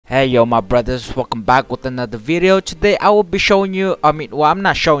Hey yo my brothers, welcome back with another video. Today I will be showing you, I'm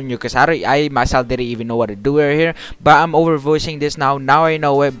not showing you because I myself didn't even know what to do right here, but I'm over voicing this now I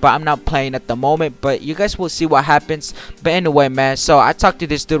know it, but I'm not playing at the moment, but you guys will see what happens. But anyway man, so I talked to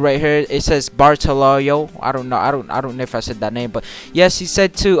this dude right here. It says Bartolomeo. I don't know if I said that name, but yes, he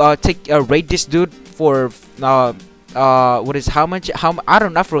said to rate this dude for what is how I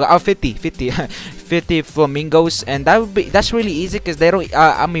don't know, I forgot. 50 flamingos, and that's really easy because they don't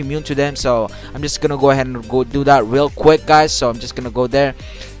I'm immune to them, so I'm just gonna go ahead and go do that real quick guys. So I'm just gonna go there,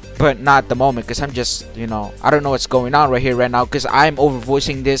 but not at the moment because I'm just, I don't know what's going on right here right now because I'm over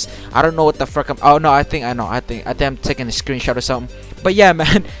voicing this. I don't know what the fuck oh no, I think I'm taking a screenshot or something, but yeah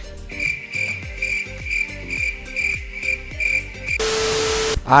man.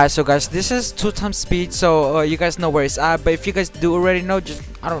 Alright, so guys, this is 2x speed, so you guys know where it's at. But if you guys do already know, just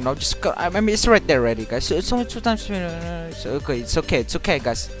I don't know, just go. I mean, it's right there already, guys. So it's only 2x speed. So it's okay,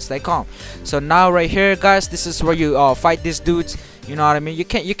 guys. Stay calm. So now right here, guys, this is where you fight these dudes. You know what I mean? You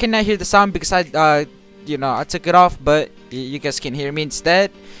cannot hear the sound because I took it off, but you guys can hear me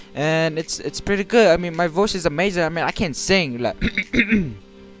instead, and it's pretty good. I mean, my voice is amazing. I mean, I can't sing like.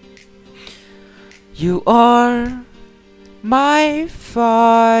 You are my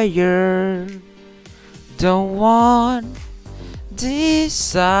fire, don't want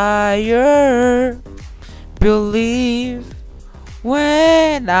desire, believe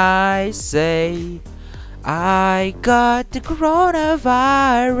when I say I got the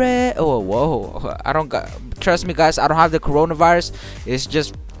coronavirus. Oh whoa, I don't got, trust me guys, I don't have the coronavirus. It's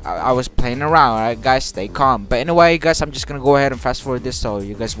just I was playing around. Alright guys, stay calm. But anyway guys, I'm just gonna go ahead and fast forward this so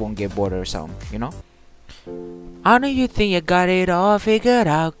you guys won't get bored or something, I know you think you got it all figured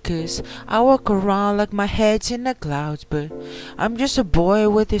out, cause I walk around like my head's in the clouds, but I'm just a boy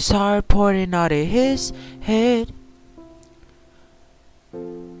with his heart pouring out of his head.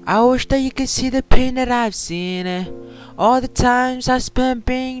 I wish that you could see the pain that I've seen, and all the times I spent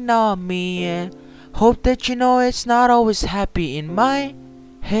being on me, and hope that you know it's not always happy in my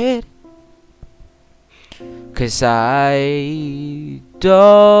head. Cause I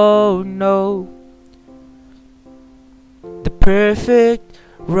don't know the perfect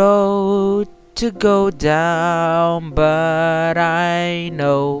road to go down, but I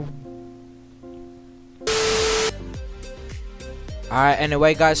know. Alright,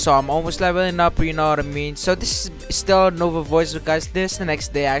 anyway guys, so I'm almost leveling up, you know what I mean. So this is still Nova voice, guys. This the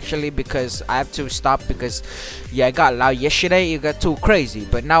next day actually, because I have to stop because yeah, I got loud yesterday. It got too crazy,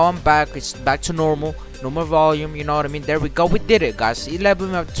 but now I'm back. It's back to normal volume, you know what I mean. There we go, we did it guys. He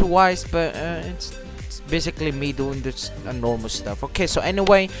leveled me up twice, but it's basically me doing this normal stuff. Okay, so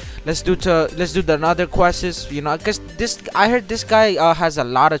anyway, let's do the another quests, because I heard this guy has a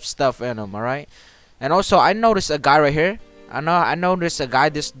lot of stuff in him. All right, and also I noticed a guy right here. I noticed a guy,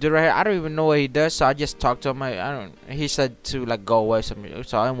 this dude right here. I don't even know what he does, so I just talked to him. He said to like go away, so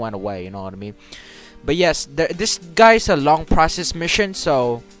I went away, you know what I mean. But yes, this guy is a long process mission,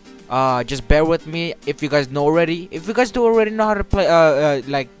 so just bear with me if you guys know already. If you guys do already know how to play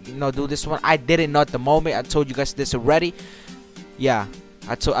do this one. I didn't know at the moment. I told you guys this already. Yeah,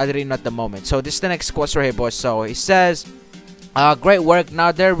 I didn't know at the moment. So this is the next quest right here, boys. So it says great work.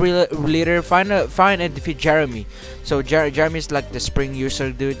 Now their leader, find and defeat Jeremy. So Jeremy is like the spring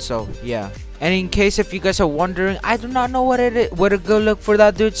user dude, so yeah. And in case if you guys are wondering, I do not know where to go look for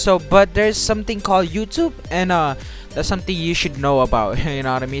that dude, so but there's something called YouTube, and that's something you should know about. You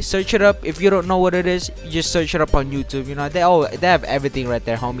know what I mean. Search it up. If you don't know what it is, you just search it up on YouTube. They have everything right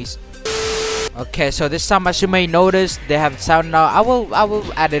there, homies. Okay, so this time, as you may notice, they have sound now. I will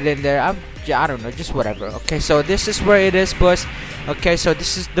add it in there. I don't know, just whatever. Okay, so this is where it is, boys. Okay, so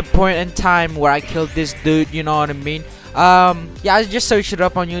this is the point in time where I killed this dude, you know what I mean. Yeah, I just searched it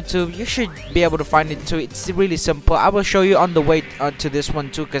up on YouTube. You should be able to find it too. It's really simple. I will show you on the way to this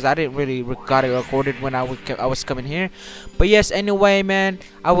one too, because I didn't really got it recorded when I was coming here. But yes, anyway man,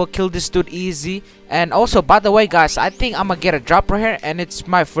 I will kill this dude easy. And also, by the way guys, I think I'm gonna get a drop right here, and it's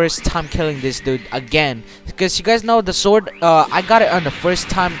my first time killing this dude again, because you guys know the sword, I got it on the first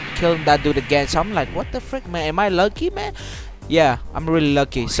time killing that dude again. So I'm like, what the frick, man? Am I lucky, man? Yeah, I'm really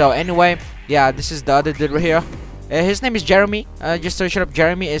lucky. So anyway, yeah, this is the other dude right here. His name is Jeremy. Just search up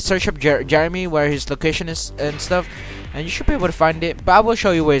Jeremy. Search up Jeremy, where his location is and stuff, and you should be able to find it. But I will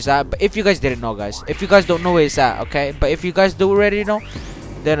show you where it's at. But if you guys didn't know, guys, if you guys don't know where it's at, okay. But if you guys do already know,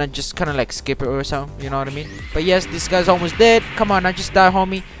 then I just kind of like skip it or something. You know what I mean? But yes, this guy's almost dead. Come on, I just died,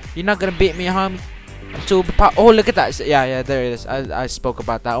 homie. You're not gonna beat me, homie. I'm too oh, look at that. Yeah, there it is. I spoke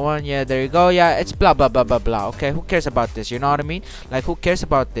about that one. Yeah, there you go. Yeah, it's blah blah blah blah blah. Okay, who cares about this? You know what I mean? Like, who cares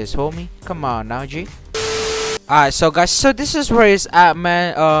about this, homie? Come on now, G. Alright, so guys, so this is where it's at,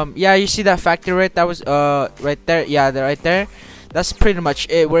 man. Yeah, you see that factory right? That was right there. Yeah, right there. That's pretty much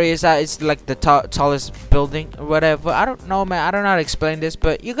it. Where it's at, it's like the tallest building or whatever. I don't know, man. I don't know how to explain this,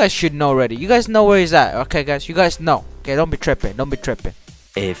 but you guys should know already. You guys know where he's at, okay, guys? You guys know. Okay, don't be tripping. Don't be tripping.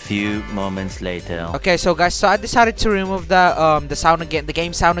 A few moments later. Okay, so guys, so I decided to remove the sound again, the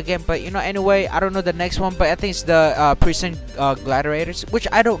game sound again. But you know, anyway, I don't know the next one, but I think it's the prison gladiators, which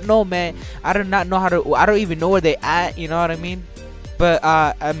I don't know, man. I do not know how to. I don't even know where they at. You know what I mean? But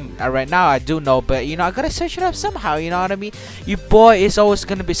right now I do know, but you know, I gotta search it up somehow. You know what I mean? Your boy is always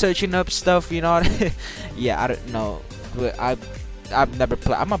gonna be searching up stuff. You know what I mean? Yeah, I don't know, but I've never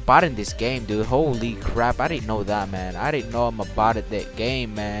played. I'm a bot in this game, dude. Holy crap! I didn't know that, man. I didn't know I'm a bot at that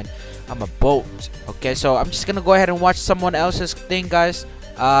game, man. I'm a boat. Okay, so I'm just gonna go ahead and watch someone else's thing, guys.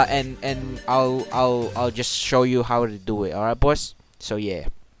 And I'll just show you how to do it. All right, boys. So yeah.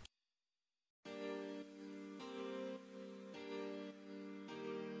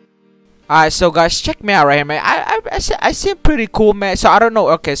 Alright, so guys, check me out right here, man. I seem pretty cool, man. So I don't know.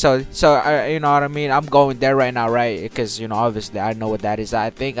 Okay, so you know what I mean. I'm going there right now, right? Because you know, obviously, I know what that is. I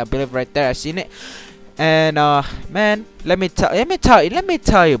believe right there. I seen it. And man, let me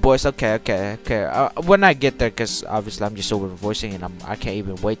tell you, boys. Okay. When I get there, because obviously I'm just over voicing, and I can't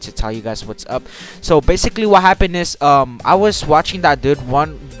even wait to tell you guys what's up. So basically, what happened is I was watching that dude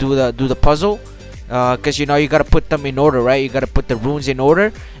do the puzzle. Because you know, you gotta put them in order, right? You gotta put the runes in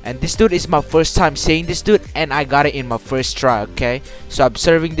order. And this dude is my first time seeing this dude, and I got it in my first try. Okay, so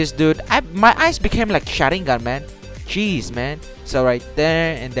observing this dude, my eyes became like Sharingan, man. Jeez, man. So right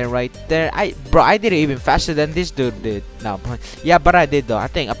there, and then right there, I did it even faster than this dude did. No, yeah, but I did though.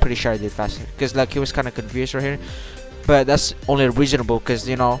 I'm pretty sure I did faster, because like he was kind of confused right here. But that's only reasonable, because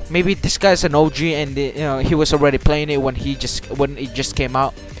you know, maybe this guy's an OG, and you know, he was already playing it when it just came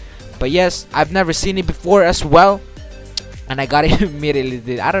out. But yes, I've never seen it before as well, and I got it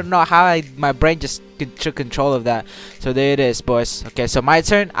immediately. I don't know how my brain just took control of that. So there it is, boys. Okay, so my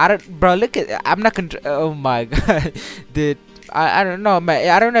turn. Bro, look at, I'm not oh my god, dude. I don't know, man.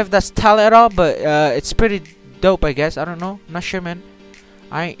 I don't know if that's talent at all, but it's pretty dope, I guess. I don't know. I'm not sure, man.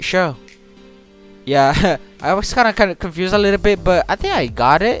 I ain't sure. Yeah, I was kind of confused a little bit, but I think I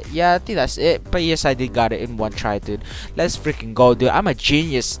got it. Yeah, I think that's it. But yes, I did got it in one try, dude. Let's freaking go, dude. I'm a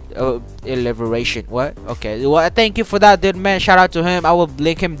genius. Elaboration. What? Okay. Well, thank you for that, dude, man. Shout out to him. I will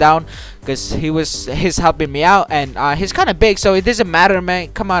link him down, because he's helping me out, and he's kind of big, so it doesn't matter, man.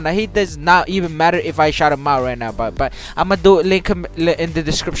 Come on, he does not even matter if I shout him out right now. But I'm gonna link him in the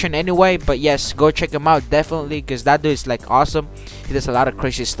description anyway. But yes, go check him out definitely, because that dude is like awesome. He does a lot of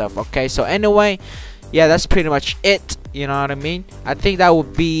crazy stuff. Okay, so anyway, yeah, that's pretty much it. You know what I mean? I think that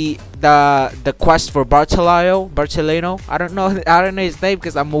would be the quest for Bartolino. I don't know his name,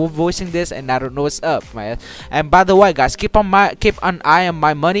 because I'm voicing this and I don't know what's up, man. And by the way, guys, keep an eye on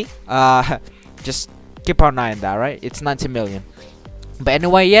my money. Just keep an eye on that, right? It's 90 million. But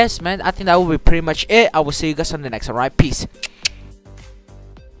anyway, yes, man, I think that will be pretty much it. I will see you guys on the next one, right? Peace.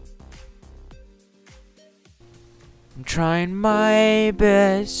 I'm trying my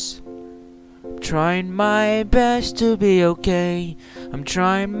best. Trying my best to be okay. I'm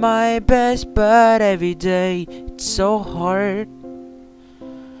trying my best, but every day it's so hard.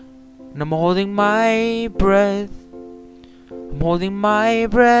 And I'm holding my breath. I'm holding my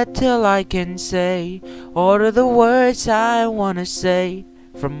breath till I can say all of the words I wanna say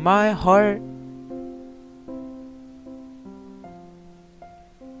from my heart.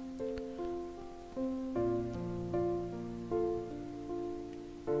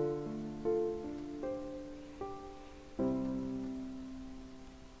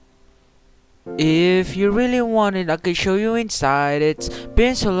 If you really want it, I can show you inside. It's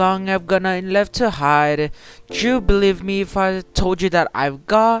been so long, I've got nothing left to hide. Would you believe me if I told you that I've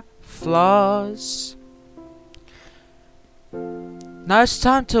got flaws? Now it's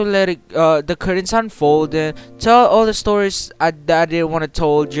time to let it, the curtains unfold and tell all the stories that I didn't want to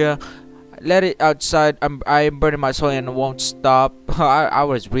told you. Let it outside. I am burning my soul and it won't stop. I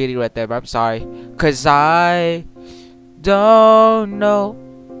was reading right there, but I'm sorry, 'cause I don't know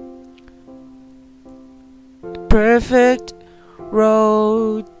perfect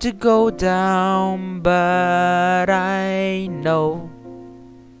road to go down, but I know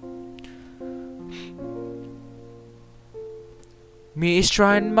me is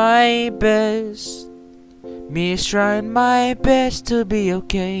trying my best. Me is trying my best to be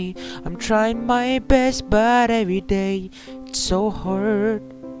okay. I'm trying my best, but every day it's so hard.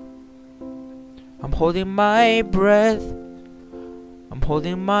 I'm holding my breath. I'm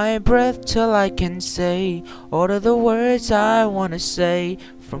holding my breath till I can say all of the words I wanna say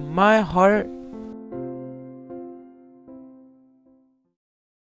from my heart.